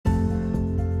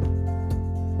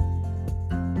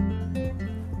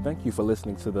Thank you for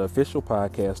listening to the official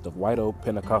podcast of White Oak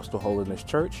Pentecostal Holiness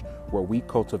Church, where we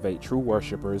cultivate true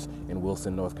worshipers in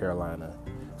Wilson, North Carolina.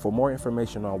 For more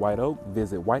information on White Oak,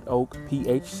 visit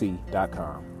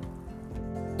whiteoakphc.com.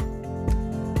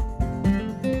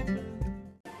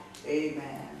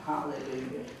 Amen.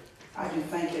 Hallelujah. I do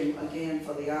thank him again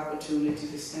for the opportunity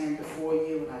to stand before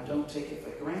you, and I don't take it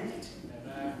for granted.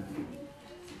 Amen.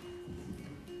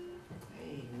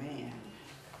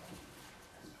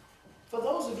 For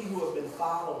those of you who have been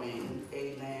following,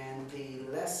 amen, the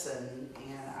lesson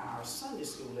in our Sunday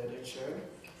school literature,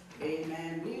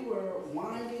 amen, we were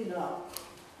winding up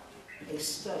a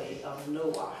study of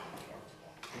Noah.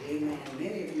 Amen.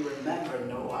 Many of you remember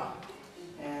Noah.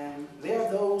 And there are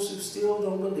those who still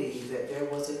don't believe that there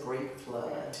was a great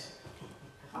flood.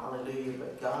 Hallelujah.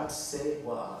 But God said it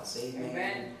was. Amen.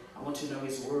 Amen. I want you to know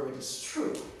his word is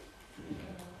true.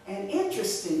 And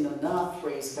interesting enough,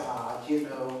 praise God, you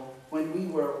know, when we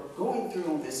were going through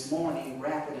on this morning,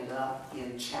 wrapping it up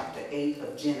in chapter 8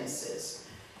 of Genesis,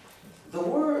 the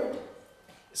word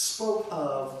spoke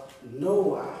of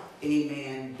Noah,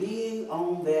 amen, being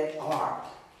on that ark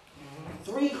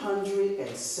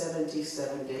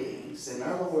 377 days. In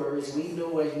other words, we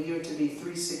know a year to be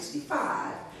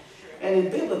 365. And in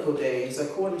biblical days,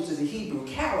 according to the Hebrew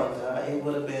calendar, it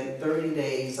would have been 30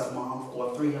 days a month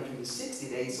or 360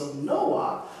 days. So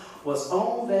Noah was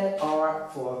on that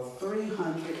ark for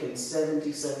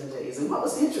 377 days. And what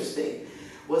was interesting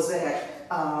was that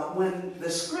when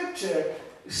the scripture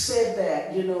said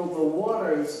that, you know, the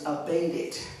waters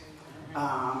abated,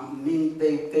 meaning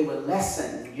they were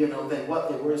lessened, you know, than what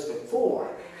they were before.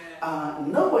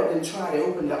 Noah didn't try to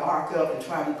open the ark up and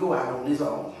try to go out on his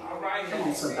own. Come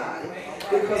on, somebody.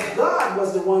 Because God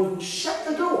was the one who shut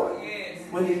the door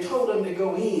when he told him to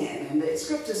go in. And the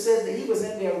scripture says that he was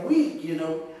in there a week, you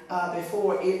know,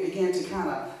 before it began to kind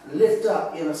of lift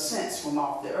up, in a sense, from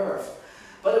off the earth.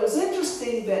 But it was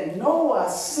interesting that Noah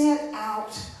sent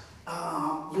out,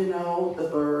 you know, the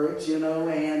birds, you know,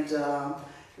 and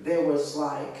there was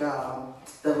like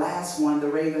the last one, the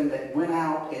raven that went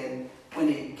out, and when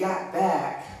he got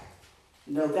back,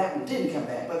 no, that one didn't come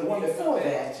back. But the one before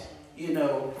that, you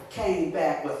know, came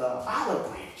back with an olive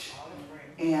branch.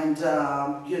 And,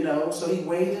 you know, so he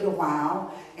waited a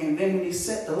while. And then when he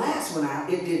sent the last one out,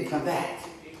 it didn't come back.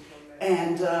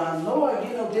 And Noah,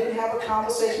 you know, didn't have a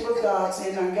conversation with God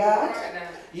saying, now, God,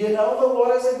 you know, the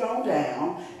waters have gone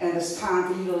down, and it's time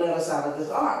for you to let us out of this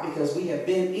ark, because we have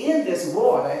been in this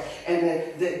water, and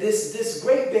this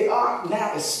great big ark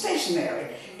now is stationary.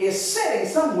 It's sitting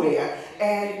somewhere,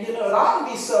 and, you know, it ought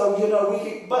to be so, you know,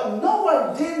 but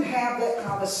Noah didn't have that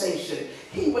conversation.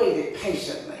 He waited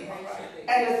patiently.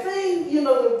 And the thing, you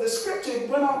know, the scripture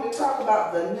went on to talk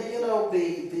about the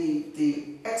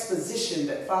exposition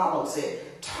that follows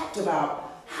it, talked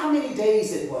about how many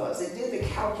days it was. It did the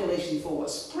calculation for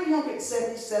us.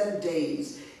 377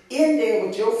 days in there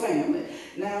with your family.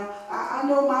 Now, I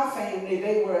know my family,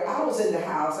 I was in the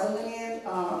house. I went in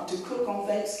to cook on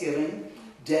Thanksgiving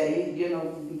Day, you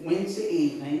know, Wednesday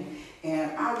evening.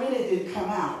 And I really didn't come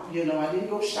out. You know, I didn't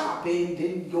go shopping,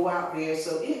 didn't go out there.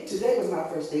 So today was my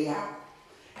first day out.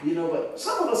 You know, but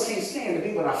some of us can't stand to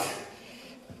be without family.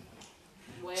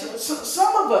 So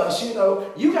some of us, you know,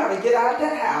 you got to get out of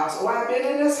that house. Oh, I've been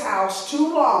in this house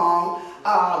too long.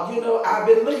 You know, I've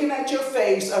been looking at your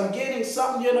face. I'm getting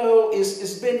something, you know,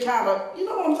 it's been kind of, you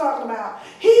know what I'm talking about?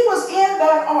 He was in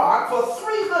that ark for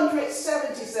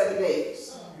 377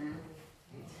 days.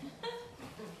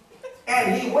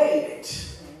 And he waited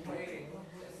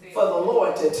for the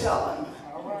Lord to tell him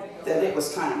that it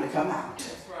was time to come out.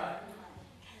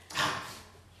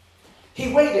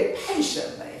 He waited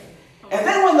patiently. And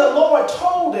then when the Lord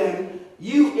told him,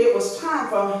 it was time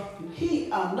for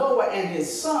Noah and his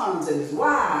sons and his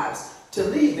wives to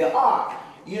leave the ark,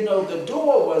 you know, the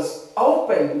door was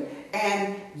open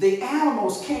and the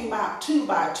animals came out 2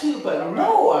 by 2. But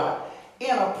Noah,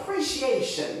 in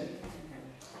appreciation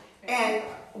and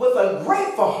with a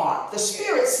grateful heart, the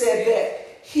Spirit said that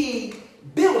he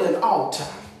built an altar.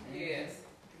 Yes,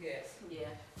 yes. Yeah.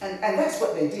 And that's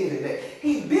what they did in there.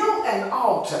 He built an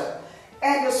altar.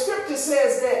 And the scripture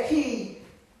says that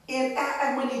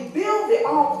and when he built the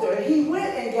altar, he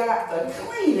went and got the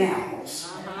clean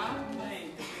animals.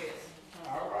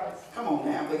 All right. Come on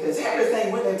now, because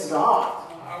everything went into the ark.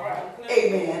 All right.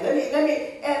 Amen.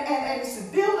 And he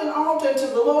built an altar to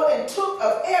the Lord and took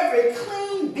of every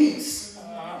clean beast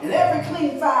and every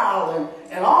clean fowl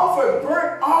and offered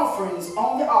burnt offerings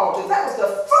on the altar. That was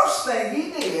the first thing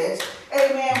he did.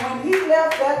 Amen. When he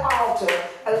left that altar,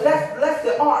 left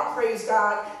the ark, praise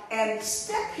God, and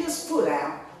stepped his foot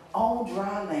out on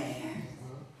dry land.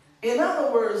 In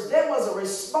other words, there was a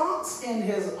response in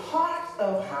his heart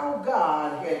of how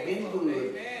God had been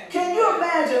good. Can you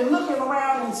imagine looking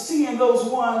around and seeing those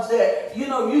ones that,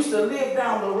 used to live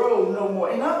down the road no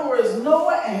more? In other words,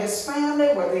 Noah and his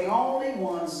family were the only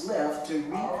ones left to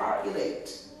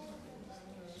repopulate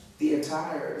the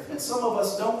entire earth. And some of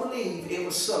us don't believe it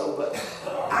was so, but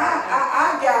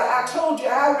I told you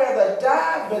I'd rather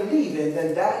die believing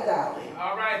than die doubting.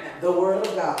 All right now. The word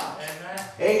of God.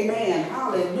 Amen. Amen.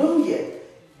 Hallelujah.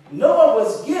 Noah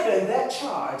was given that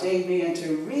charge, amen,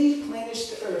 to replenish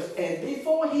the earth. And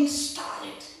before he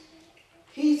started,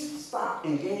 he stopped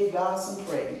and gave God some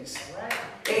praise. Right.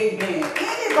 Amen.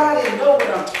 Anybody know what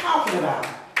I'm talking about?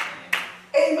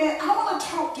 Amen. I want to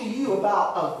talk to you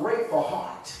about a grateful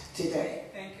heart today.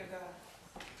 Thank you,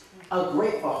 God. A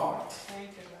grateful heart.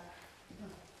 Thank you,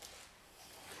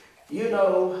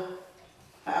 God.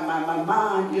 My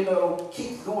mind,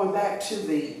 keeps going back to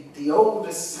the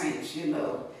oldest saints,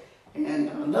 and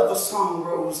another song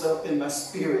rose up in my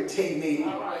spirit. Amen.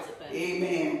 All right.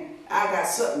 Amen. I got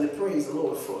something to praise the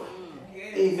Lord for.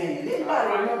 Yes. Amen.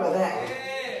 Anybody remember that?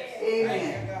 Yes.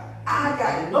 Amen. Thank you,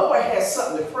 God. Noah had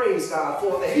something to praise God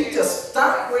for, that he just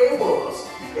stopped where it was.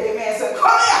 Amen. Said,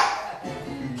 come here,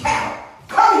 cow.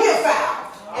 Come here,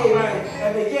 fowl. Amen.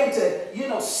 And began to,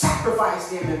 sacrifice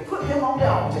them and put them on the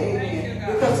altar.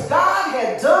 Amen. Because God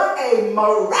had done a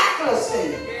miraculous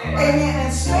thing. Amen.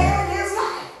 And spared his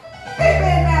life.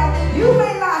 Amen. Now, you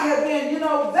may not have been,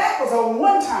 that was a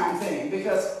one-time thing.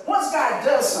 Because once God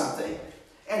does something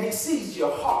and he sees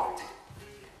your heart,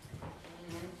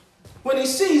 when he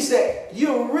sees that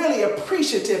you're really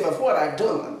appreciative of what I've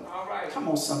done. All right. Come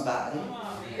on, somebody. Come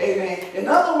on, Amen. In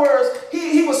other words,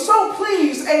 he was so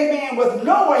pleased, amen, with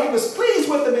Noah. He was pleased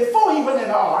with him before he went in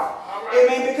the ark. Right.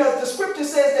 Amen. Because the scripture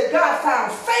says that God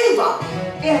found favor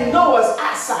in Noah's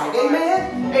eyesight.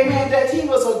 Amen. Amen. That he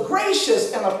was a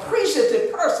gracious and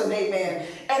appreciative person. Amen.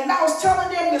 And I was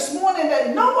telling them this morning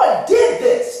that Noah did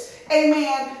this.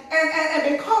 Amen. And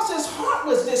because his heart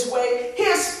was this way,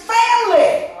 his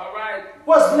family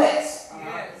was blessed.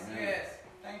 Yes, yes.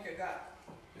 Thank you, God.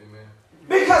 Amen.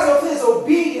 Because of his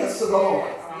obedience to the Lord.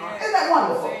 Isn't that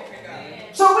wonderful? Thank you,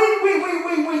 God. So we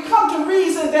come to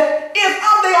reason that if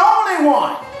I'm the only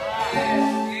one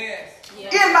Yes,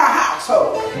 yes. in my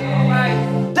household All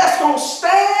right. that's going to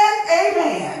stand,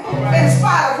 amen, in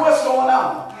spite of what's going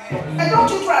on. And don't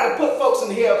you try to put folks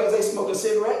in hell because they smoke a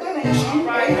cigarette. That ain't you.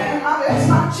 Amen. That's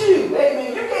not you.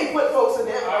 Amen. You can't put folks in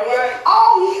hell.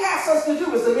 All he asks us to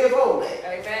do is to live holy.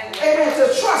 Amen. Amen. To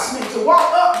trust me, to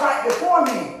walk upright before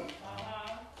me.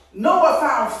 Noah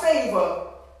found favor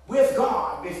with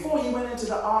God before he went into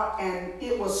the ark, and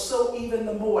it was so even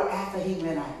the more after he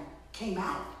came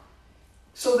out,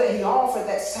 so that he offered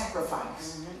that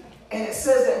sacrifice. And it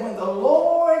says that when the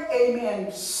Lord,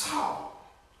 amen, saw,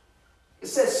 it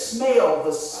says smell,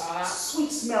 the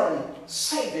sweet smelling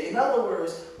savor. In other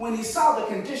words, when he saw the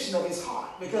condition of his heart,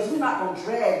 because we're not going to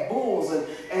drag bulls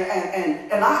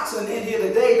and oxen in here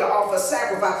today to offer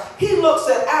sacrifice. He looks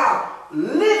at our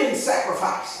living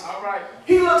sacrifice. All right.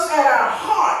 He looks at our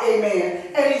heart,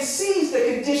 amen, and he sees the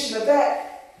condition of that.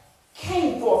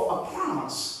 Came forth a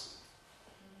promise.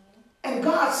 And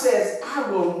God says, I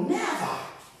will never.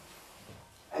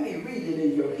 Let me read it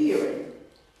in your hearing.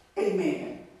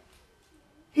 Amen.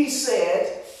 He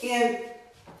said in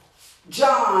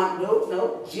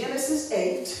Genesis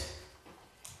 8,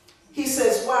 he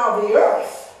says, while the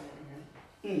earth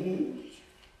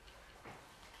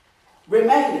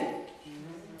remaineth,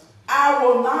 I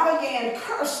will not again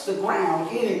curse the ground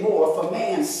anymore for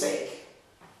man's sake.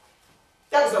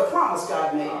 That was a promise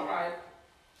God made. All right.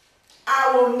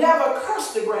 I will never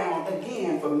curse the ground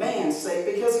again for man's sake,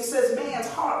 because he says man's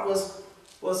heart was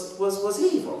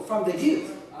evil from the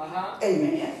youth.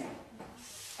 Amen.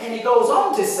 And he goes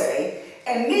on to say,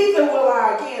 and neither will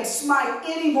I again smite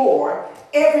any more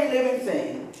every living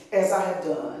thing as I have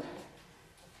done.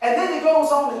 And then it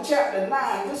goes on in chapter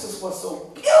 9. This is what's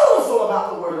so beautiful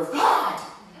about the word of God.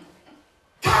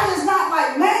 God is not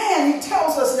like man. He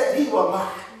tells us that he will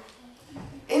lie.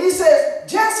 And he says,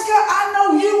 Jessica, I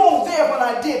know you weren't there when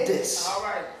I did this. All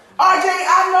right. RJ,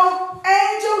 I know,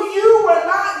 Angel, you were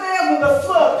not there when the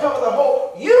flood covered the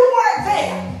whole. You weren't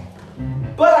there.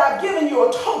 But I've given you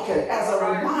a token as a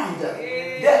reminder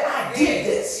that I did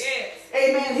this.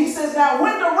 Amen. He says, now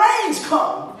when the rains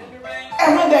come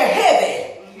and when they're heavy,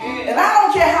 and I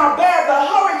don't care how bad the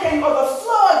hurricane or the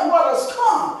flood waters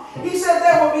come, he said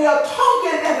there will be a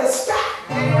token in the sky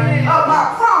of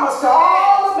my promise to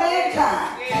all of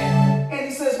mankind. And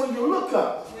he says, when you look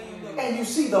up and you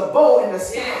see the bow in the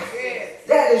sky,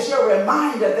 that is your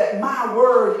reminder that my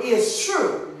word is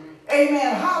true.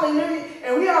 Amen. Hallelujah.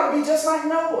 And we ought to be just like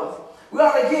Noah. We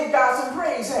ought to give God some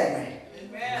praise, hadn't we?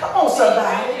 Amen. Come on,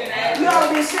 somebody. We ought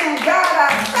to be saying, God,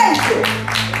 I thank you.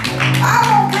 I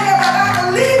don't care, but I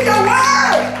believe your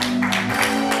word.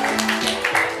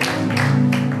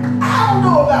 I don't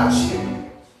know about you,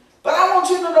 but I want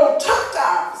you to know tough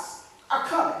times are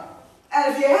coming.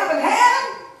 And if you haven't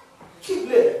had them, keep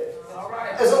living. All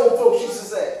right. As old folks used to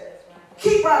say,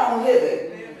 keep right on living.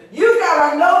 You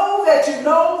got to know that you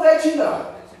know that you know.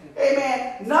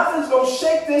 Amen. Nothing's going to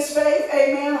shake this faith.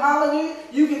 Amen. Hallelujah.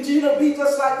 You can be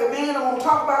just like the man I'm going to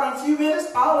talk about in a few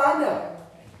minutes. All I know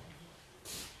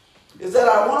is that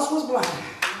I once was blind,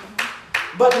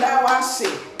 but now I see.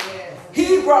 Yes.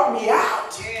 He brought me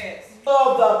out Yes.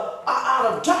 out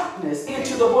of darkness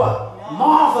into the what?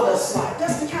 Marvelous light.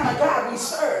 That's the kind of God we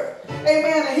serve.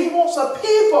 Amen. And he wants a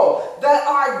people that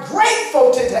are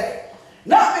grateful today.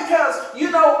 Not because,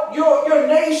 your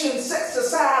nation sets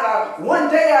aside one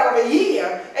day out of a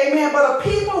year. Amen. But a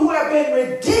people who have been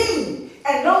redeemed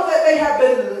and know that they have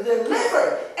been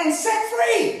delivered and set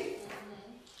free.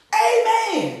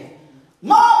 Amen.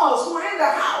 Mamas who are in the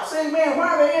house. Amen.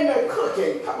 While they're in there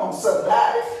cooking. Come on,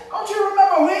 somebody. Don't you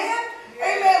remember when?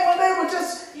 Amen. When they would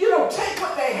just, take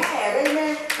what they had.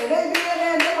 Amen. And they'd be in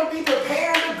there and they would be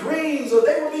preparing the greens or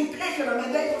they would be picking them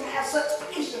and they would have such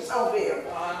patience over there.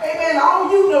 Amen.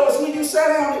 All you know is when you sat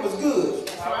down, it was good.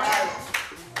 All right.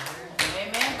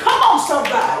 Amen. Come on,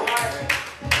 somebody.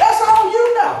 That's all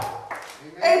you know.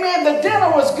 Amen. The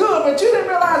dinner was good, but you didn't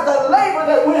realize the labor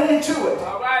that went into it.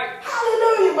 All right.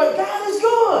 Hallelujah. But God is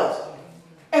good.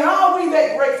 And are we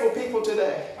that grateful people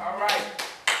today? All right.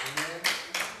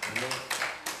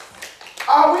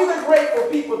 Are we the grateful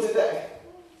people today?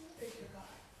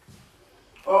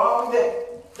 Or are we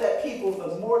that people,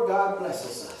 the more God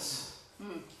blesses us,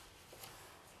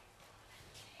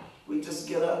 we just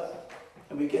get up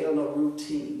and we get in a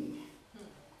routine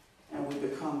and we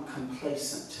become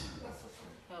complacent,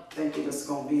 thinking it's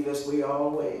going to be this way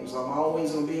always. I'm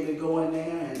always going to be able to go in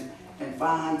there and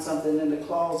find something in the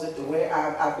closet to wear.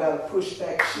 I've got to push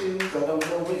back shoes. I don't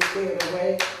know which way to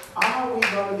wear. Are we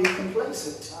going to be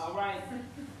complacent? All right.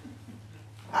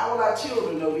 How will our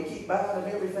children know we keep buying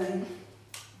them everything?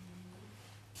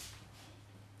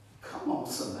 Come on,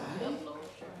 somebody.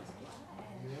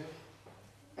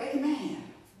 Amen.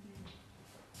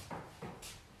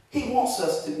 He wants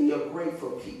us to be a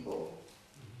grateful people.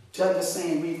 To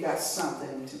understand we've got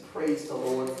something to praise the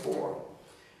Lord for.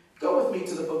 Go with me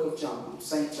to the book of John,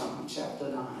 St. John, chapter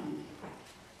 9.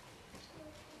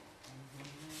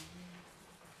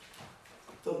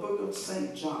 The book of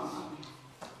St. John,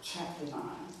 chapter 9.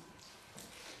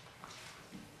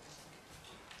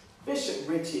 Bishop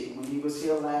Ritchie, when he was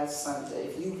here last Sunday,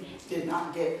 if you did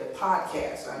not get the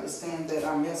podcast, I understand that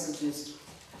our messages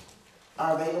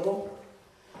are available.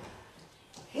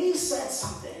 He said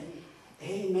something,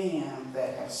 amen,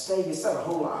 that have stayed. He said a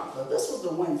whole lot, but this was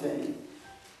the one thing.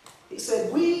 He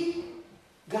said, we,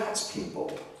 God's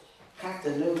people, have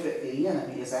to know that the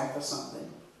enemy is after something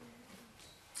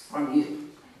from you.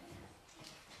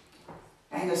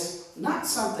 And it's not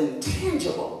something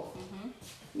tangible.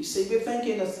 You see, we're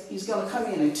thinking he's going to come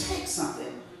in and take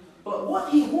something. But what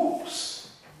he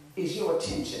wants is your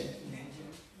attention.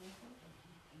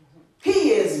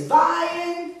 He is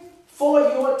vying for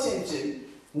your attention.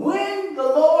 When the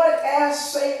Lord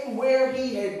asked Satan where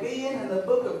he had been in the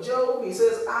book of Job, he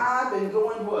says, I've been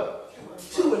going what?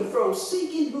 To and fro,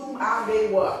 seeking whom I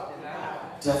may what?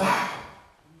 Devour.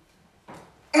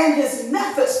 And his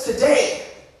methods today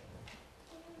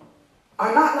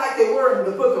are not like they were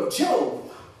in the book of Job,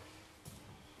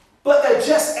 but they're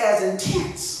just as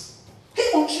intense. He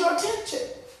wants your attention.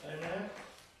 Amen.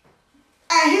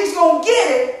 And he's going to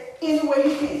get it any way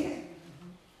he can.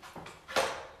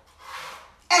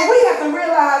 And we have to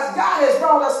realize God has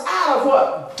brought us out of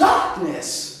what?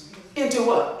 Darkness into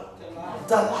what?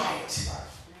 The light.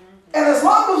 And as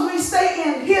long as we stay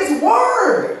in his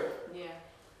word,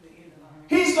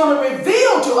 he's going to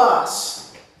reveal to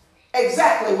us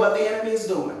exactly what the enemy is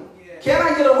doing. Can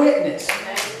I get a witness?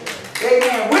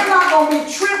 Amen. We're not going to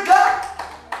be tripped up.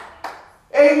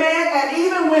 Amen. And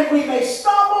even when we may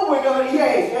stumble, we're going to,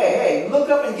 hey, look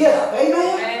up and get up.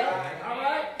 Amen.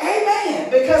 Amen.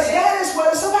 Because that is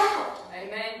what it's about.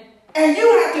 Amen. And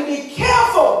you have to be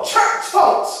careful, church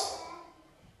folks.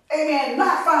 Amen.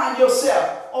 Not find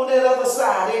yourself on that other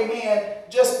side. Amen.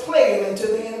 Just playing into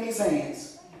the enemy's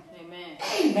hands. Amen.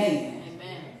 Amen.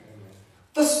 Amen.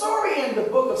 The story in the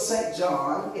book of St.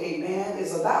 John, amen,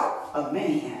 is about a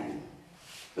man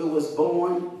who was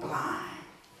born blind.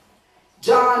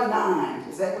 John 9.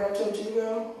 Is that where I told you to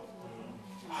go?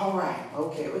 All right,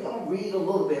 okay, we're going to read a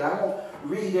little bit. I won't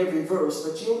read every verse,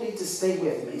 but you'll need to stay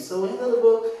with me. So in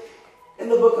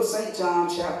the book of St. John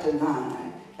chapter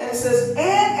 9, and it says, "And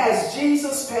as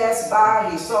Jesus passed by,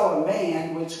 he saw a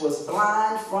man which was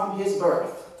blind from his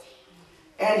birth.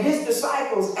 And his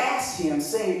disciples asked him,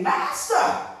 saying, Master,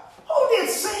 who did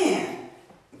sin,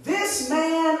 this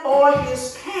man or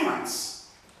his parents?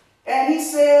 And he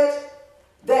said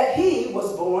that he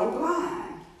was born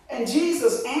blind. And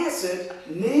Jesus answered,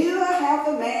 Neither hath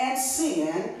the man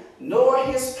sinned, nor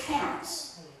his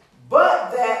parents,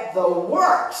 but that the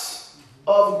works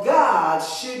of God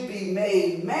should be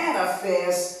made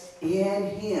manifest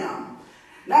in him."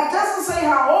 Now, it doesn't say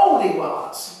how old he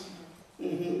was.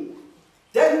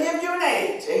 Doesn't give you an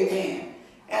age. Amen.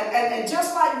 And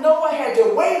just like Noah had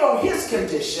to wait on his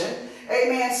condition,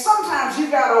 amen, sometimes you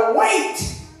got to wait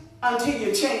until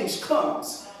your change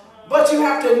comes. But you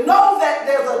have to know that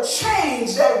there's a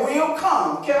change that will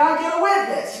come. Can I get a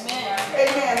witness? Amen.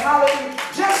 Amen. Hallelujah.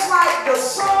 Just like the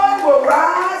sun will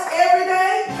rise every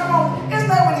day. Come on. Isn't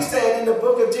that what he said in the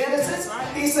book of Genesis?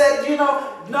 He said,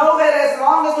 know that as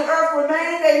long as the earth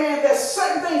remains, amen, there's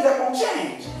certain things that won't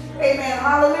change. Amen.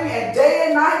 Hallelujah. And day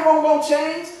and night won't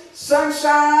change.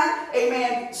 Sunshine.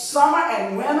 Amen. Summer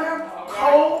and winter.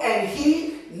 Cold and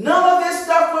heat. None of this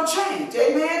stuff will change.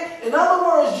 Amen. In other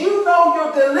words, you know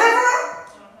your deliverer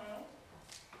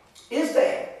is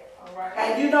there.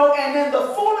 And and in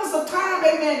the fullness of time,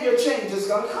 amen, your change is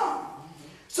going to come.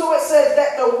 So it says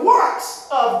that the works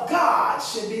of God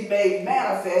should be made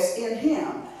manifest in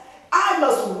him. I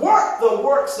must work the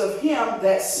works of him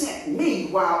that sent me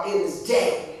while it is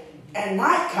day, and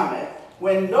night cometh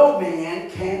when no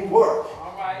man can work.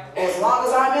 As long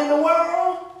as I'm in the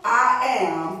world, I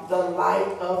am the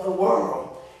light of the world.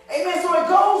 Amen. So it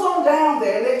goes on down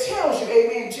there and it tells you,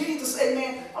 amen, Jesus,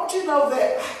 amen. Don't you know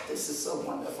that this is so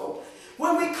wonderful?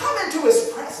 When we come into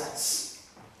his presence,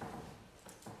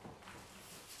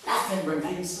 nothing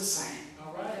remains the same.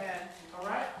 All right. All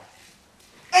right.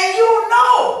 And you'll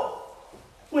know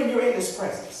when you're in his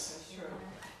presence. That's true.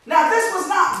 Now, this was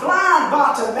not blind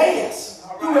Bartimaeus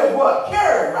who had what?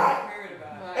 Heard, right?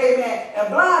 Amen. And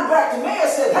blind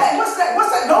Bartimaeus said, hey, what's that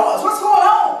noise? What's going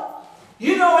on?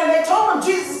 And they told him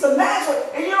Jesus of Nazareth.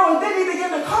 And and then he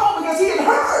began to call because he had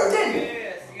heard, didn't he?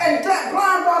 Yes. And that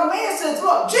blind Bartimaeus says,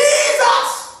 look,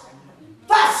 Jesus,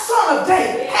 thy son of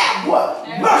David, have what?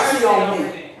 Mercy on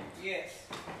me. Yes.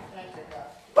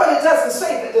 But it doesn't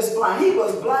say that this blind. He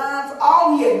was blind.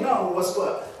 All he had known was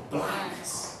what?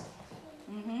 Blindness.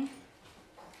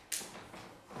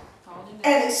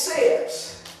 And it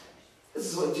says, this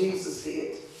is what Jesus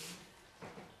did.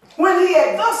 When he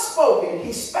had thus spoken,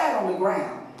 he spat on the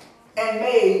ground and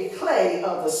made clay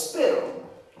of the spittle,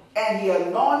 and he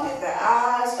anointed the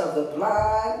eyes of the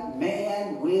blind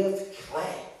man with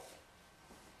clay,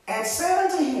 and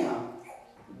said unto him,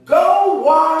 Go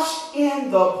wash in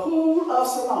the pool of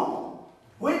Siloam,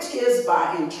 which is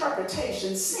by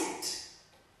interpretation sent.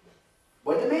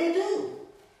 What did the man do?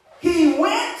 He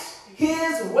went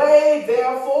his way,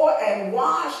 therefore, and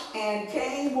washed and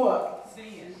came what?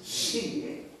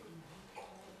 Seeing.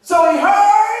 So he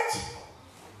heard,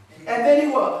 and then he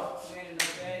what?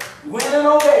 Went and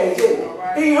obeyed,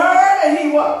 didn't he? He heard and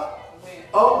he what?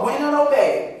 Went and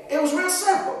obeyed. It was real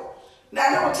simple. Now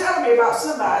they were telling me about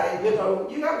somebody, you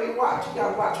gotta be watch. You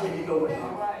gotta watch where you go in.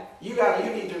 You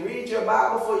need to read your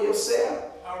Bible for yourself.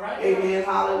 Amen.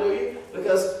 Hallelujah.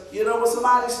 Because when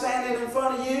somebody's standing in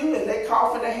front of you and they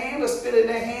cough in their hand or spit in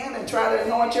their hand and try to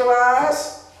anoint your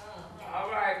eyes. All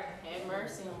right. Have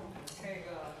mercy on them. Okay,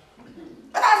 God.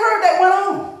 And I've heard that went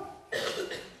on.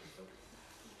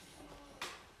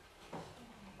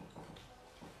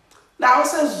 Now it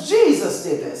says Jesus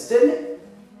did this, didn't it?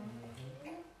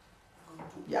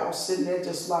 Y'all sitting there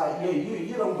just like,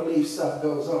 you don't believe stuff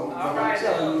goes on. But I'm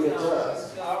telling you it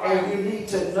does. And you need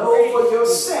to know for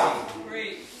yourself.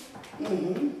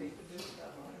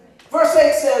 Verse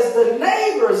 8 says, the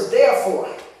neighbors therefore.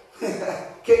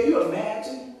 Can you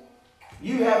imagine?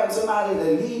 You having somebody to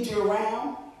lead you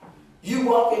around. You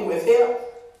walking with help.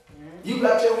 You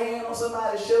got your hand on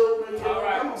somebody's shoulder.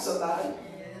 Come on, somebody.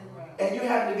 And you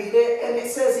happen to be there. And it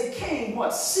says he came,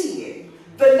 what? Seeing.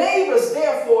 The neighbors,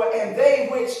 therefore, and they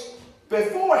which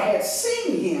before had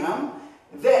seen him,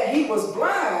 that he was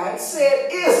blind, said,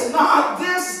 Is not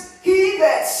this he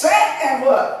that sat and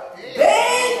what?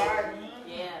 Begged?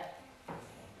 Yeah.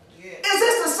 Is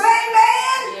this the same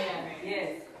man? Yeah.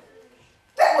 Yes.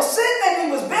 That was sitting and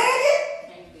he was begging?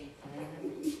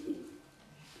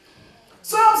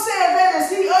 Some said that is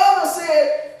he. Others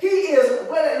said he is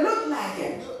what it looked like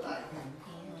him.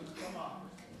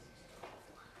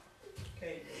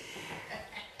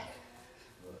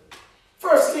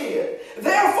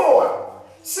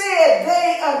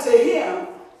 unto him,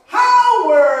 how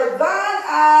were thine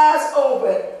eyes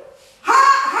open?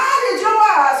 How did your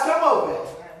eyes come open?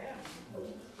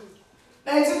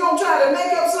 Now, is he going to try to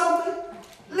make up something?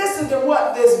 Listen to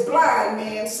what this blind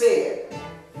man said.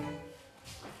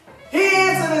 He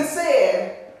answered and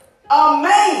said, a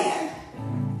man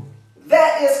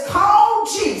that is called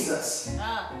Jesus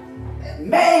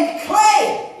made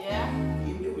clay. Yeah.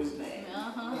 He knew his name.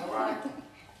 Uh-huh. Right.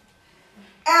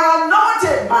 And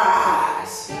anointed my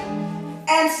eyes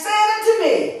and said unto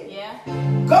me, Yeah.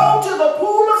 go to the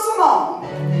pool of Siloam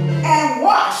and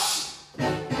wash. And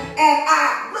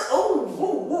I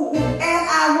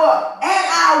what? And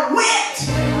I went.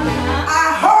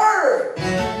 I heard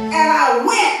and I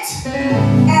went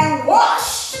and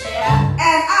washed. Yeah.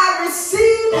 And I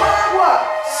received my what?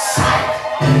 Sight.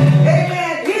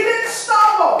 Amen. He didn't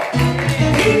stumble.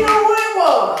 He knew who it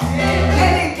was.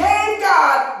 And he gave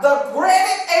God the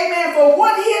credit, amen, for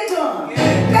what he had done.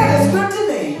 That is good to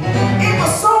me. It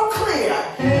was so clear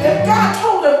that God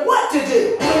told him what to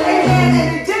do. Amen. And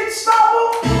he didn't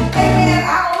stumble. Amen.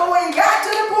 I don't know when he got to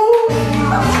the pool.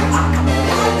 My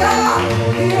God.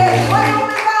 He had clay on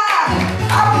his eye.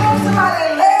 I don't know if somebody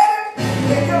led him.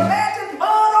 Can you imagine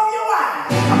mud on your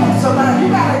eye? Come on, somebody. You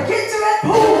got to get to that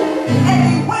pool. And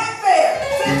he went there.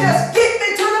 Said, just get me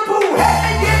to the pool. Help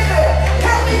me get there.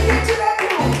 Help me get to that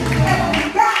pool. And when he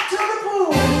got to the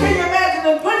pool, can you imagine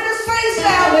him putting his face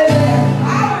down in there?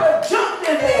 I would have jumped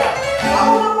in there. I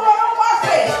would have water on my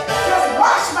face. Just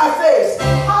wash my face.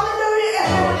 Hallelujah. And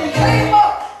then when he came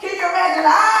up, can you imagine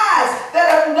eyes that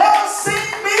have never seen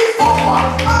before?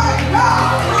 My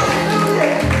God.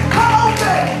 Hallelujah. Come on,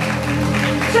 baby.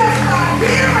 Just by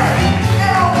hearing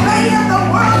and obeying the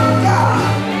word of God.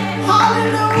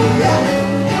 Hallelujah.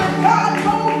 When God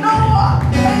told Noah,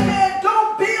 amen,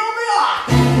 don't build the ark.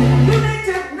 You need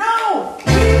to know.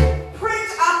 He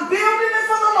preached, I'm building it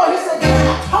for the Lord. He said,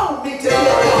 God told me to build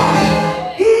the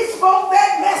ark. He spoke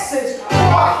that message for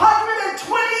 120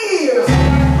 years.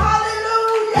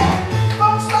 Hallelujah.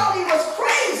 Folks thought he was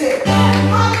crazy.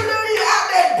 Hallelujah. Out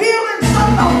there building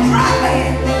something on dry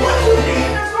land. What you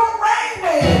need is no rain,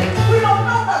 man. We don't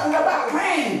know nothing about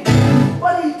rain.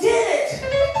 But he did it.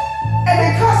 And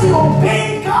because he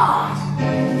obeyed God,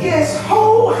 his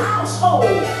whole household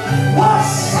was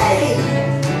saved.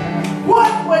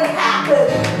 What would happen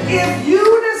if you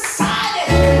decided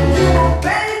to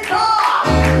obey God?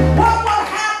 What would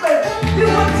happen? You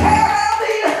would tear down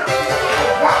the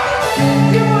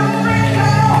you would bring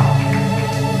down.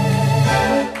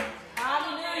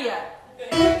 Hallelujah.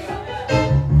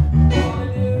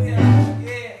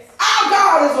 Our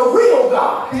God is a real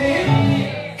God.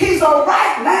 He's a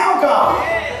right now God.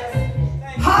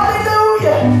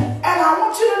 Hallelujah. And I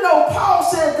want you to know, Paul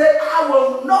said that I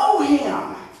will know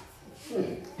him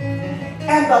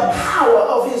and the power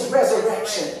of his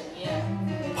resurrection. Yeah.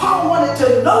 Paul wanted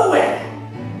to know him.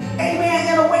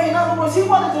 Amen. In a way, in other words, he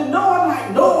wanted to know him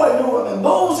like Noah knew him and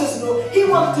Moses knew him. He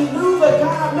wanted to know the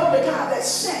God that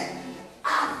sent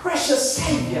our precious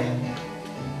Savior.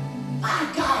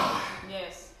 My God.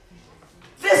 Yes.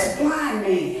 This blind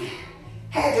man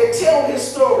had to tell his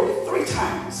story 3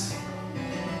 times.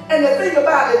 And the thing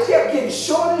about it kept getting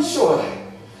shorter and shorter.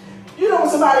 You know when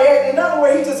somebody, in other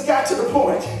words, he just got to the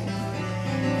point.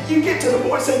 You get to the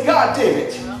point and say, God did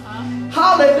it.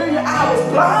 Hallelujah. I was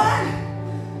blind.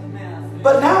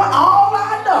 But now all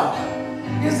I know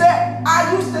is that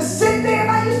I used to sit there and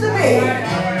I used to be.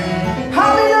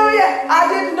 Hallelujah. I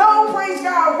didn't know, praise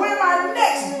God, where my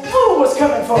next food was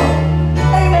coming from.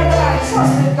 Amen. But I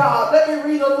trusted God. Let me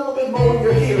read a little bit more in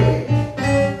your hearing.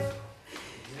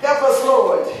 Help us,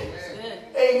 Lord.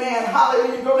 Amen.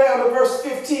 Hallelujah. Go down to verse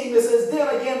 15. It says, then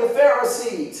again the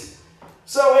Pharisees.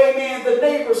 So, amen, the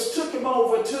neighbors took him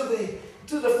over to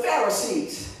the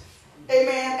Pharisees.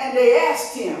 Amen. And they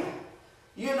asked him,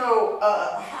 you know,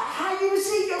 how you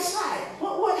receive your sight?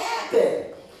 What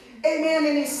happened? Amen.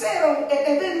 And he said,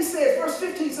 and then he said, verse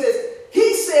 15 says,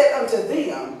 he said unto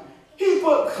them, he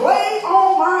put clay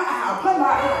on my eye, upon my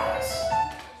eyes.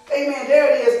 Amen.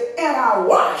 There it is. And I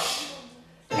washed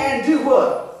and do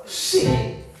what?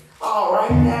 See. All right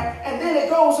now. And then it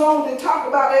goes on to talk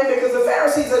about it because the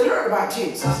Pharisees had heard about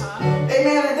Jesus.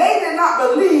 Amen. And they did not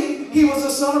believe he was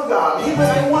the Son of God. He was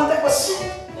the one that was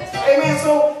sent. Amen.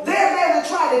 So they're there to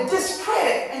try to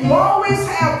discredit. And you always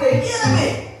have the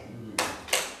enemy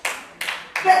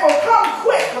that will come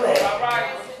quickly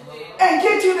and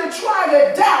get you to try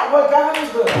to doubt what God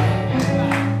is doing.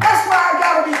 That's why I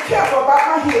got to be careful about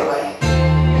my healing.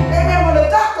 Amen. When the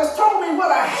doctors told me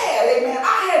what I had, amen,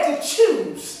 I had to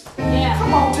choose.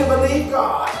 Come on, to believe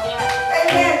God.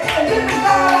 Amen. And then the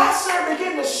God I serve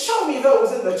began to show me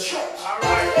those in the church.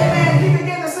 Amen.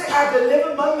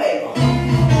 delivered Mother Mabel.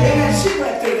 Amen. She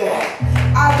went through that.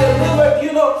 I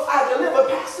delivered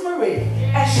Pastor Marie,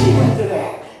 and she went through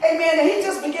that. Amen. And he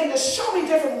just began to show me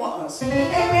different ones.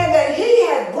 Amen. That he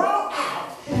had brought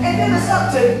out. And then it's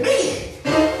up to me.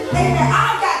 Amen.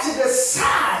 I got to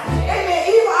decide. Amen.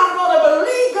 Either I'm going to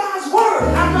believe God's word.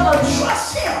 I'm going to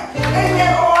trust him.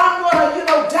 Amen. Or I'm going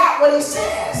to, doubt what he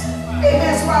says.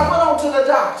 Amen. So I went on to the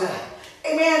doctor.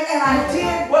 Amen. And I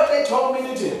did what they told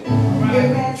me to do.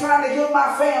 Amen. Trying to give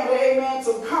my family, amen,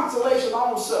 some consolation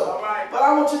also. But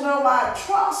I want you to know my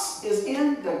trust is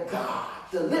in the God,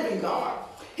 the living God.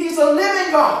 He's a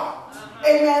living God.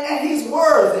 Amen. And he's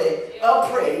worthy of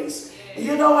praise.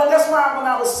 And that's why when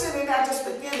I was sitting there, I just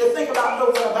began to think about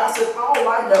November. I said, all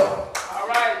I know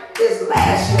is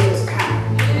last year this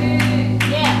time.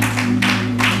 Yeah.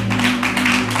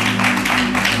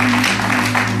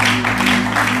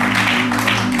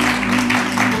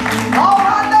 All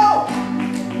I know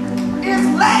is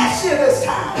last year this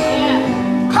time.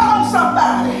 Yeah. Come on,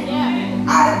 somebody. Yeah.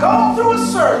 I had gone through a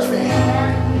surgery.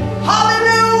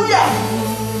 Hallelujah.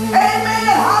 Amen.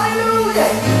 Hallelujah.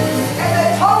 And they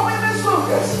told me, Miss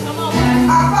Lucas, Come on, man.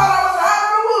 I thought I was out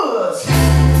of the woods.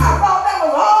 I thought that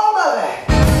was all of it.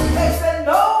 They said,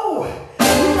 no,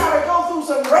 you got to go through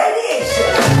some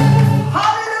radiation.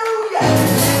 Hallelujah.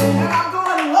 And I'm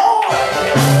going, Lord,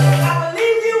 I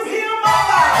believe you've healed my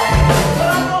body, but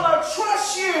I'm going to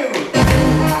trust you.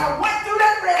 And I went through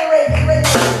that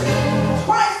radiation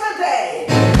twice a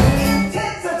day.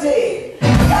 Intensity.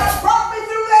 God brought me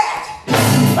through that.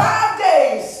 5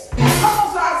 days. Come on,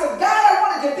 so I said, God, I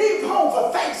wanted to leave home for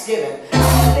Thanksgiving. I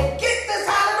wanted to get this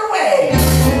out of the way.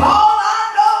 All I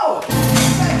know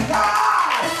is that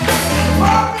God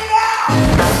brought me out.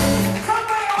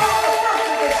 Somewhere around the first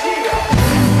of this year.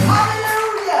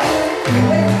 Hallelujah.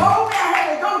 They told me I had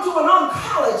to go to an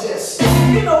oncologist.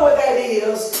 You know what that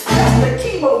is. That's the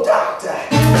chemo doctor.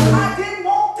 I didn't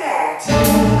want that.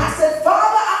 I said,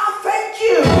 Father, I thank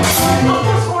you. I'm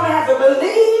just going to have to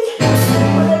believe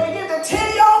when they begin to tell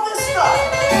you all this stuff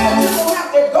that you're going to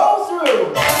have to go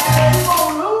through. That you're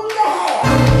going to lose your hair.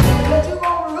 That you're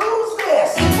going to lose this.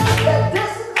 That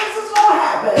this is going to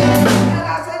happen. And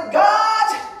I said, God,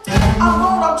 I'm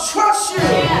going to trust you.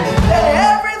 That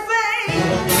everything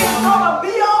is going to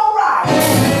be all right.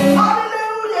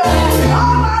 Hallelujah.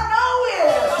 All I know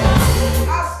is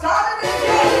I started in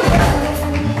January.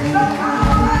 Sometime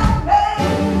around May,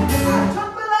 I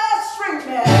took the last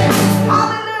treatment.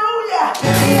 Hallelujah.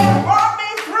 He has brought me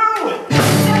through.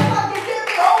 Just like he did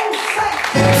the old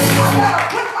saints. I got to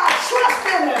put my trust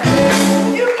in him.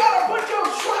 You got to put your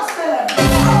trust in him.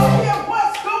 I don't care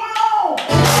what's going on.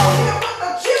 I don't care what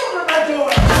the children are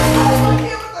doing. I don't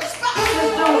care what the spouse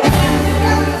is doing. You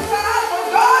got to decide for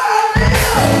God I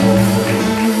live.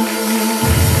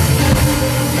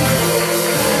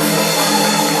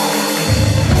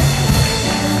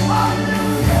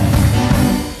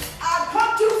 I've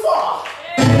come too far.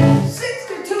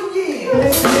 62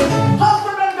 years.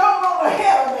 Husband been going on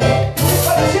ahead of me.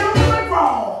 But children are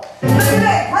grown. Look at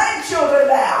that. Grandchildren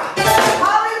now.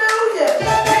 Hallelujah.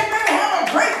 Amen. Have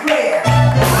a great prayer.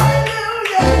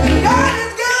 Hallelujah. God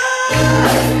is good.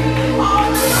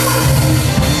 Hallelujah.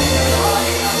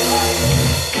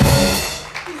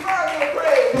 He's worthy of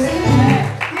praise.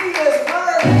 He is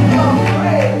worthy of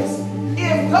praise.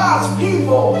 If God's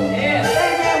people,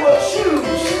 amen, will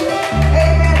choose,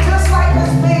 amen, just like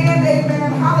this man,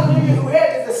 amen, hallelujah, who had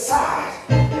to decide.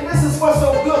 And this is what's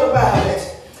so good about it.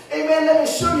 Amen, let me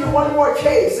show you one more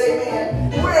case,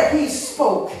 amen, where he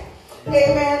spoke,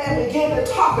 amen, and began to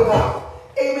talk about,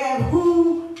 amen,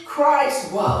 who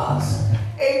Christ was.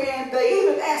 Amen, they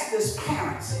even asked his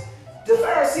parents. The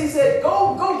Pharisee said,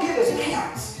 go get his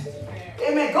parents.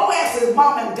 Amen, go ask his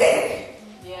mom and daddy.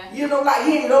 Yeah. Like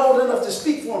he ain't old enough to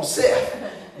speak for himself.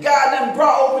 God done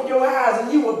opened your eyes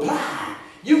and you were blind.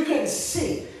 You couldn't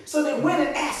see. So they went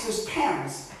and asked his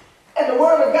parents. And the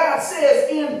word of God says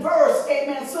in verse,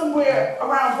 amen, somewhere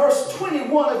around verse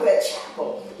 21 of that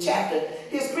chapter,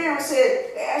 his parents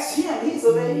said, ask him, he's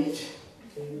of age.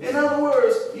 In other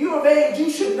words, you're of age, you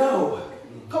should know.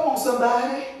 Come on,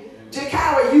 somebody.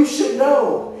 Jakara, you should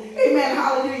know. Amen,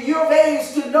 hallelujah. You're of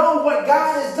age to know what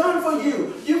God has done for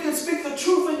you. You can speak the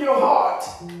truth in your heart.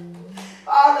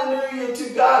 Hallelujah, to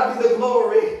God be the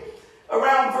glory.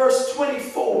 Around verse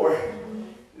 24.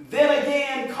 Then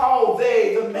again called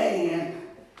they the man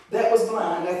that was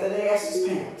blind after they asked his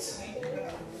parents.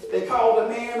 They called the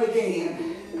man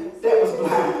again that was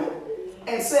blind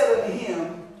and said unto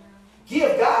him,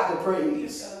 give God the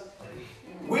praise.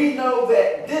 We know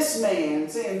that this man,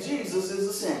 saying Jesus, is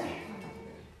a sinner.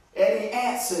 And he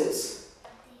answers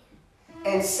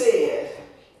and said,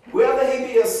 whether he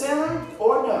be a sinner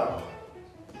or no,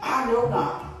 I know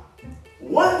not.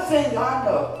 One thing I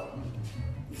know,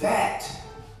 that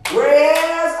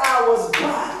whereas I was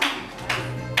blind,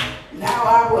 now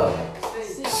I will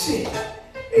see.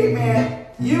 Amen.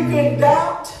 You can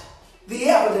doubt the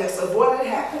evidence of what had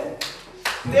happened.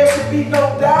 There should be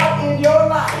no doubt in your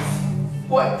life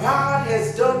what God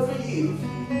has done for you.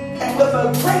 And with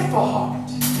a grateful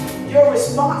heart, your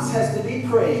response has to be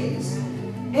praise.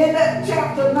 In that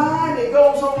chapter 9, it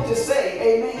goes on to say,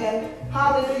 amen,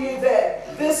 hallelujah,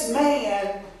 that this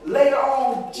man, later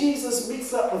on, Jesus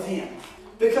meets up with him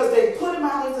because they put him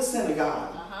out of the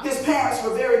synagogue. His parents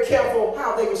were very careful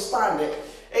how they responded.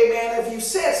 Amen. If you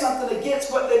said something against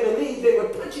what they believed, they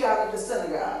would put you out of the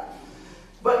synagogue.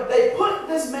 But they put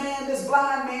this man, this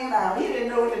blind man out. He didn't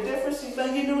know any difference. You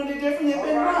think he knew any different? He'd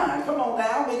been blind. Come on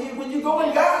now. When you go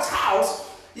in God's house,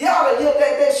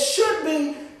 there should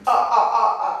be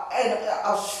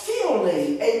a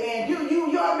feeling. Amen. You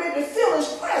ought to be able to feel his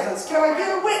presence. Can I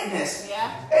get a witness? Yeah.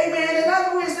 Amen. In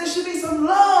other words, there should be some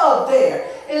love there.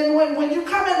 And when you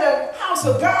come in the house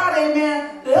of God,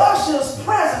 amen, the usher's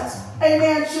presence,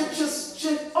 amen,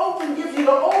 should open, give you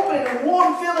the open and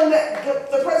warm feeling that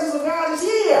the presence of God is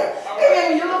here.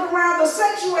 Amen. When you look around the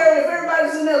sanctuary, if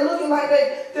everybody's in there looking like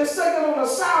they're sucking on a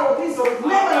sour piece of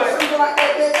lemon or something like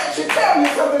that, that should tell you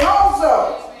something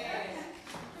also.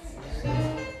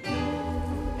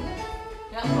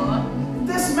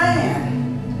 This man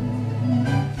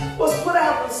was put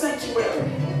out of the sanctuary.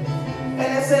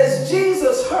 And it says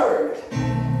Jesus heard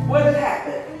what had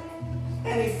happened.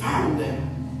 And he found him.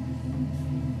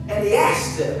 And he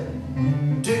asked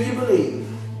him, do you believe?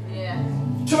 Yeah.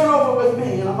 Turn over with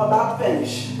me and I'm about to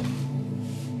finish.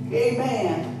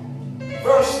 Amen.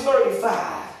 Verse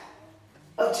 35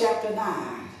 of chapter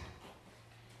 9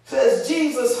 says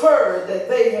Jesus heard that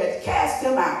they had cast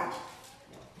him out.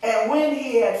 And when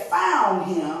he had found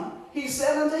him, he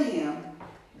said unto him,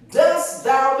 dost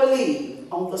thou believe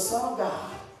on the Son of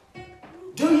God?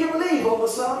 Do you believe on the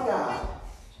Son of God?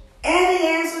 And he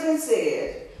answered and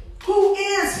said, who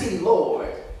is he,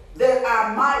 Lord, that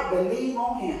I might believe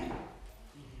on him?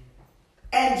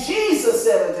 And Jesus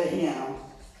said unto him,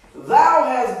 thou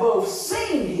hast both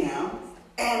seen him,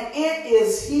 and it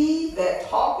is he that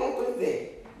talketh with thee.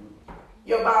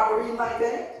 Your Bible reading like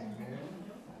that?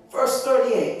 Verse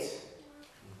 38.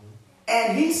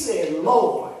 And he said,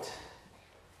 Lord,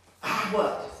 I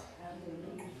what?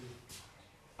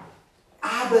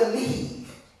 I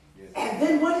believe. And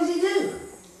then what did he do?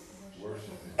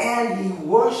 And he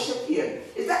worshiped him.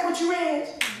 Is that what you read?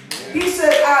 He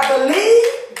said, I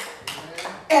believe.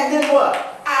 And then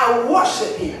what? I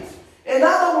worship him. In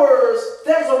other words,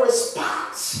 there's a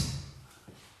response.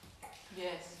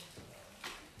 Yes.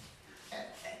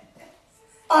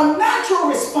 A natural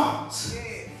response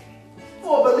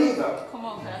for a believer. Come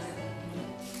on, Pastor.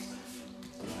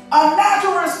 A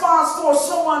natural response for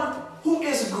someone who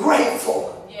is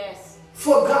grateful. Yes.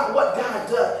 For God, what God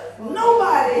does.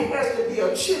 Nobody has to be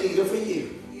a cheerleader for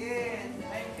you. Yeah,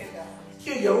 thank you, God.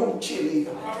 You're your own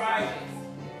cheerleader. All right.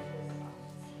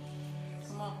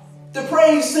 Come on. The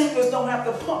praise singers don't have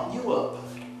to pump you up.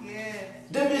 Yeah.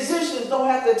 The musicians don't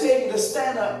have to tell you to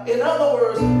stand up. In other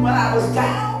words, when I was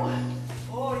down,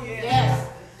 oh yeah. Yes.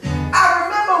 I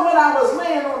remember when I was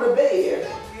laying on the bed.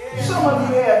 Yeah. Some of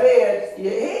you have had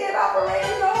your head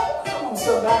operated on. Come on,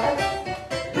 somebody.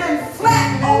 Been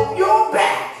flat on your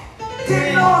back.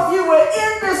 Didn't know if you were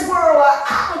in this world or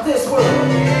out of this world.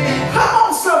 Come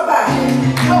on, somebody.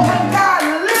 But when God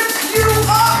lifts you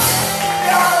up,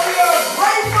 there ought to be a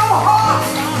grateful heart.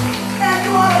 And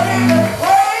you ought to be able to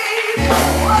praise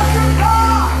and worship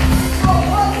God for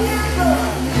what he has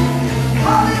done.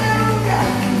 Hallelujah.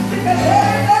 Because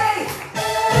every day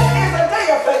is a day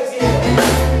of thanksgiving.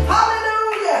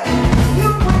 Hallelujah.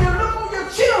 When you look on your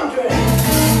children,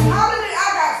 hallelujah, I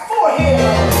got 4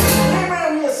 heads. They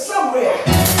around here somewhere.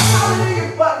 Hallelujah.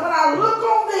 But when I look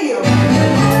on them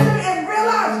and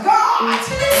realize God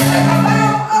has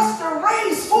allowed us to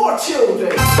raise 4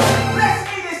 children, bless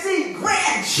me to see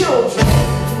grandchildren.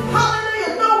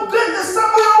 Hallelujah. No goodness of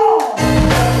our own.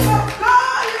 But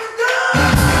God is good.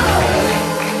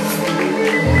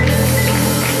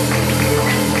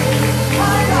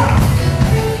 My God.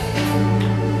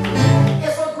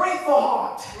 It's a grateful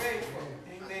heart. Grateful.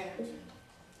 Amen.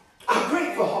 A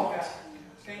grateful heart.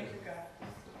 Thank you, God.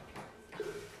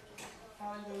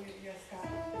 Hallelujah. Yes, God.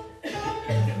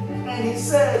 And he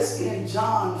says in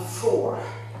John 4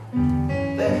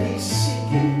 that he's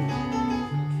seeking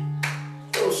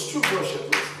those true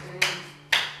worshipers.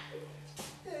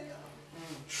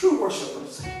 True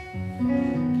worshipers.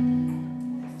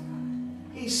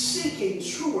 He's seeking educating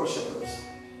true worshipers.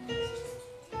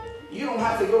 You don't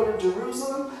have to go to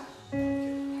Jerusalem.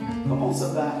 Come on,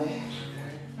 somebody.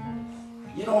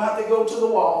 You don't have to go to the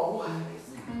wall.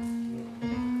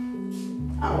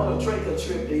 I want to take a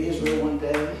trip to Israel one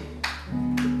day.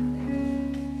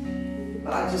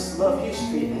 But I just love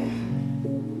history now.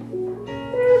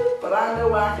 But I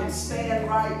know I can stand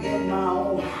right in my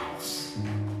own house.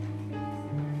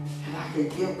 And I can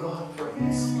give God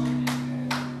praise.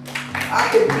 I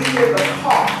can be in the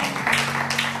car,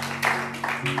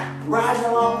 riding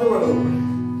along the road,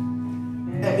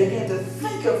 and begin to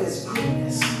think of His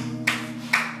goodness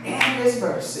and His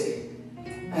mercy.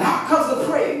 And out comes the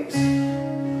praise.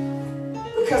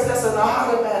 Because that's an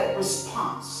automatic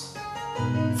response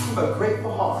from a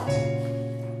grateful heart.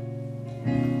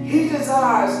 He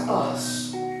desires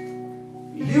us.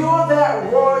 You're that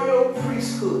royal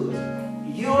priesthood.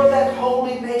 You're that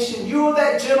holy nation. You're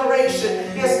that generation.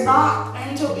 It's not,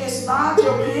 Angel, it's not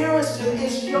your parents' generation.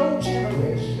 It's your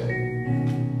generation.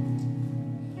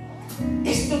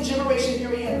 It's the generation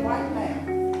you're in right now.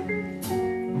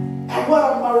 And what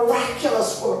a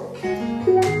miraculous work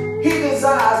He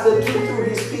desires to do through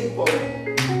His people.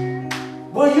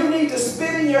 Will you need to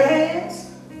spit in your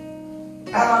hands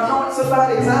and anoint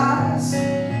somebody's eyes?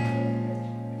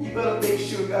 You better make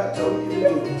sure God told you to do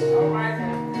it. All right now.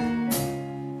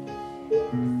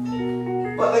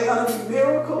 But they're going to be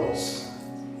miracles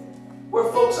where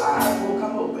folks' eyes will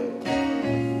come open.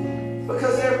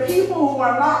 Because there are people who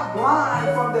are not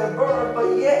blind from their birth,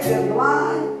 but yet they're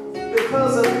blind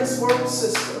because of this world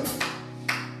system.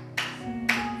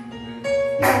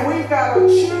 And we've got to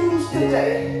choose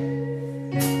today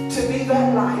to be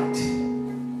that light.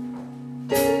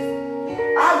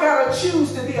 I've got to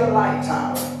choose to be a light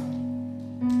tower.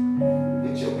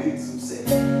 Get your hands some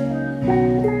sense.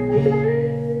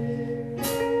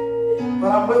 But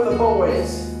I'm with the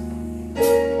boys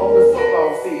on the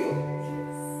football field.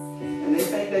 And they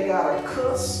think they got a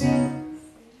cuss. You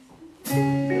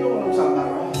know what I'm talking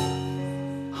about, right?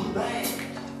 I'm bad.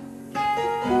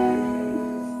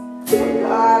 But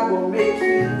God will make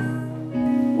you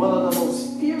one of the most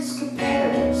fierce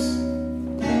competitors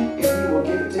if you will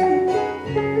give it to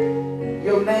Him.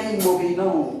 Your name will be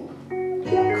known.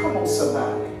 Come on,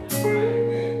 somebody.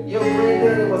 Your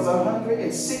granddaddy was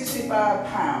 165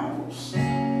 pounds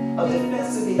of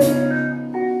defensive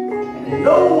end. And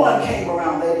no one came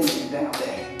around that end down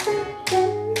there.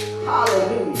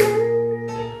 Hallelujah.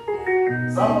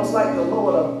 It's almost like the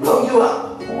Lord will blow you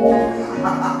up.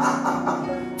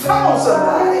 Come on,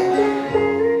 somebody.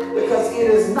 Because it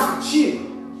is not you,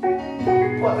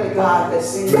 but the God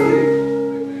that's in you.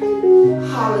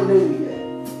 Hallelujah.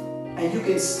 And you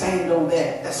can stand on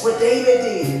that. That's what David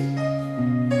did.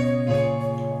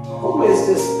 Who is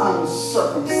this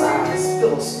uncircumcised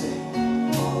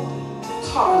Philistine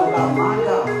talking about my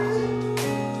God?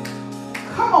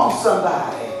 Come on,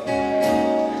 somebody.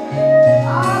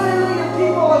 Hallelujah.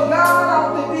 People of God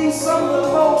ought to be some of the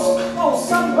most. Come on,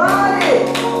 somebody.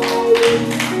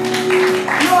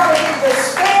 You ought to be able to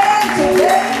stand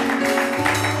today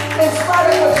in spite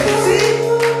of what you see,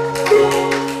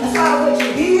 in spite of what you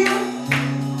hear.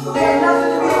 There's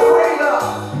nothing to be afraid of.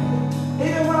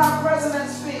 Even when our president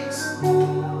speaks, we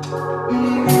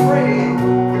need to be ready.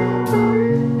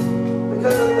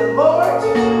 Because if the Lord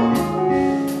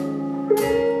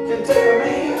can take a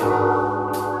man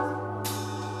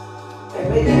and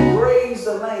make him graze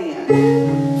the land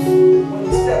when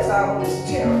he steps out on his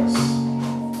terrace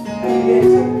and begin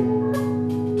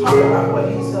to talk about what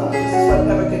he's done. This is what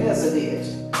Nebuchadnezzar did.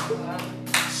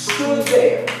 Stood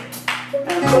there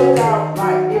and looked out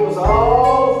like it was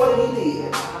all what he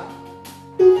did.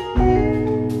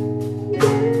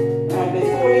 And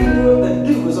before he knew it, the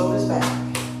dew was on his back.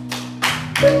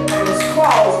 And his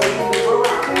claws began to grow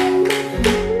out.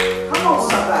 Come on,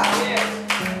 somebody.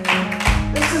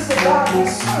 This is the God we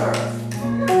serve.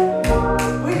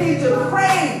 We need to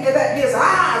pray that his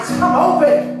eyes come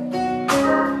open.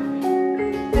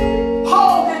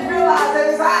 Paul didn't realize that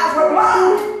his eyes were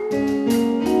blind.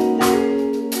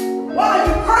 Why are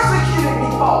you persecuting me,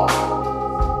 Paul?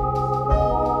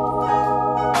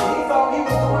 And he thought he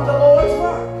was doing the Lord's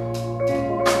work.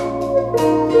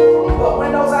 But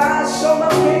when those eyes showed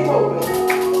up, came open,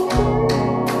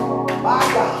 my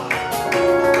God,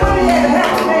 when he had to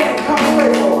have a man come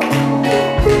pray for him.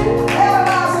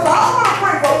 Ananias said, I want to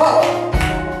pray for Paul.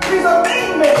 He's a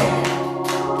mean man.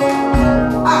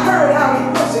 I heard how he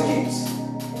persecutes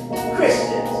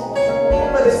Christians.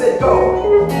 But he said, go.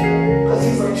 Because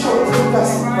he's a chosen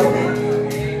vessel for me.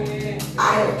 I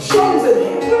have chosen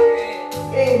him.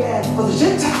 Amen. For the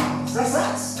Gentiles. That's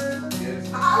us.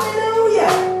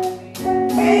 Hallelujah.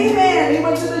 Amen.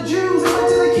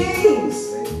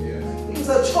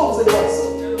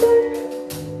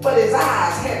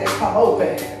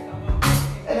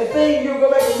 thing, you'll go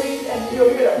back and read and you'll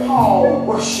hear that Paul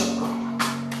worship God.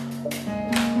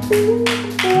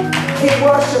 He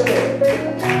worshiped him.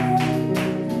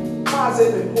 Why is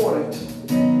it important?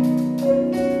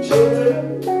 Children,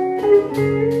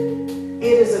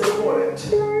 it is important.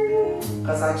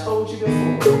 Because I told you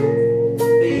before,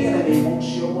 the enemy wants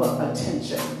your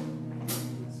attention.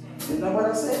 You know what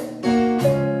I said?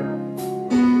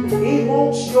 He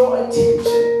wants your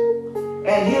attention.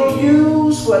 And he'll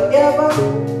use whatever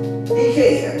he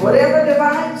can. Whatever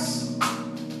device,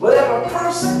 whatever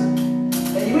person.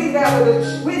 And we gotta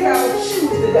choose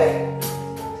today.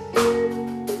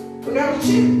 We gotta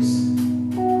choose.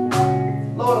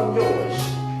 Lord, I'm yours.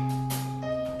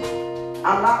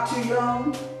 I'm not too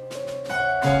young.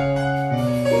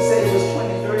 He said he was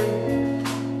 23.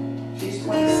 She's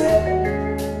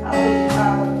 27.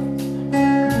 I'm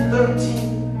 13.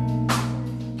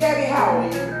 Gabby, how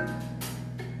old are you?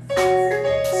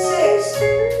 6.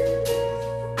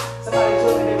 Somebody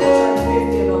told me they were turning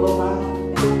 50 in a little while.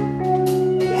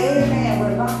 Amen.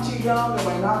 We're not too young and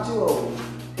we're not too old.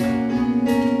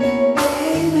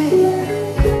 Amen.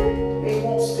 He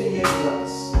wants to use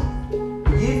us.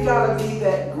 You've got to be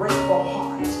that grateful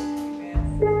heart.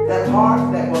 That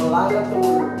heart that will light up the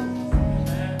world.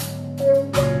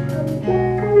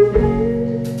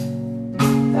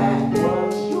 That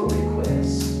was your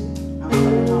request. I'm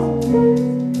coming home.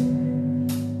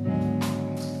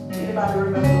 Anybody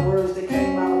remember the words that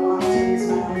came out of Martin's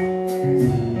mouth?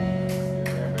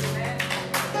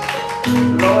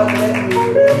 Lord, let me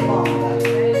live long enough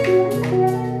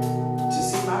to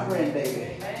see my grandbaby.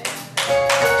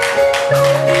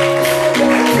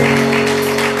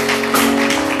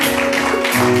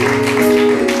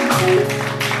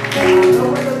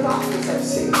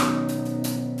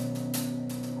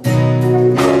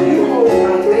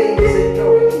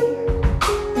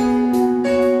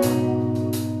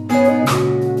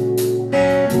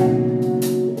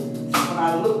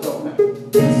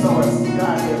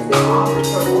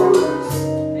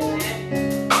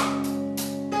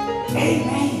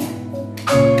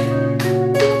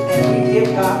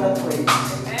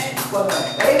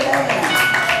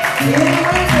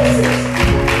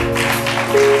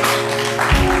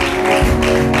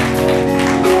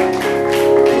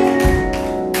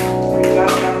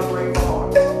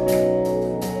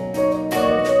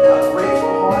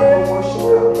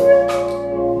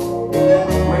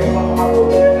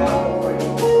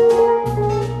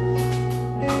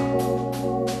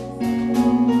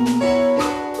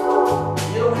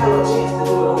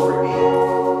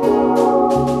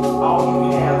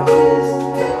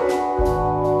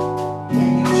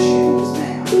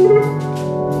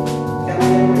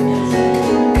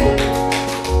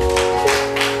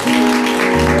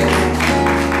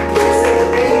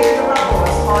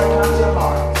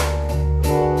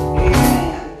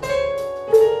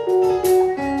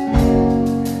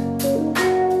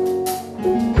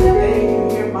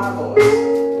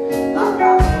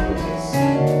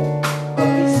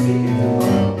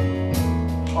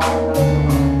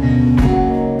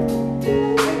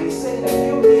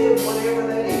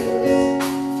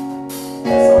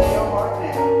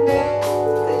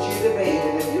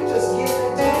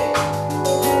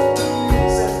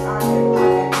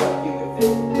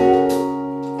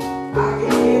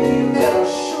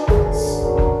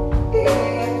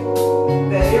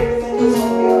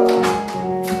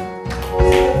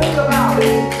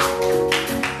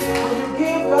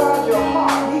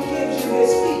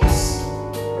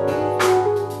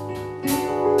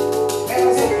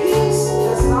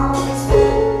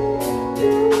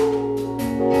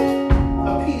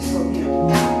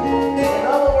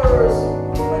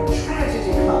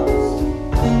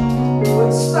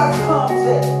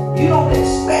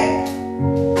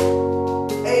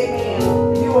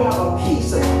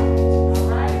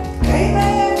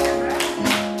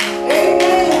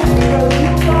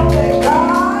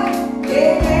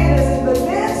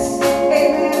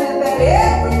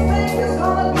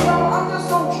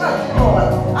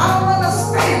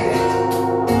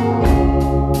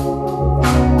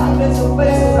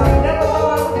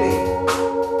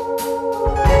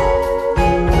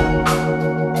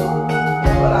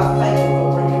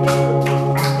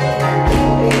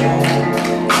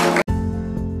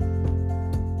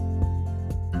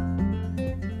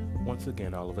 Once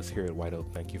again, all of us here at White Oak,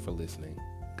 thank you for listening.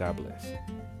 God bless.